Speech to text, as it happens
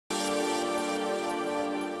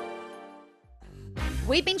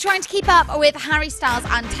We've been trying to keep up with Harry Styles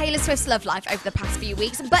and Taylor Swift's love life over the past few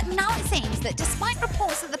weeks, but now it seems that despite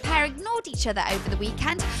reports that the pair ignored each other over the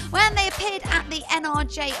weekend, when they appeared at the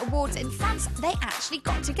NRJ Awards in France, they actually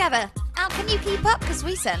got together. How can you keep up? Because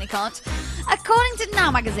we certainly can't. According to Now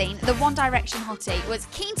magazine, the One Direction hottie was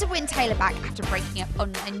keen to win Taylor back after breaking up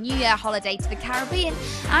on a New Year holiday to the Caribbean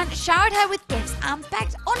and showered her with gifts and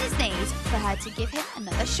begged on his knees for her to give him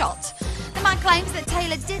another shot. The man claims that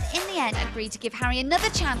Taylor did in the end agree to give Harry another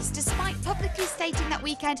chance, despite publicly stating that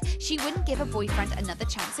weekend she wouldn't give her boyfriend another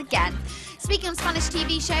chance again. Speaking on a Spanish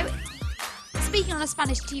TV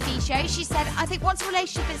show, she said, "I think once a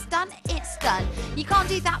relationship is done, it's done. You can't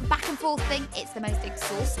do that back and forth thing. It's the most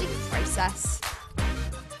exhausting process."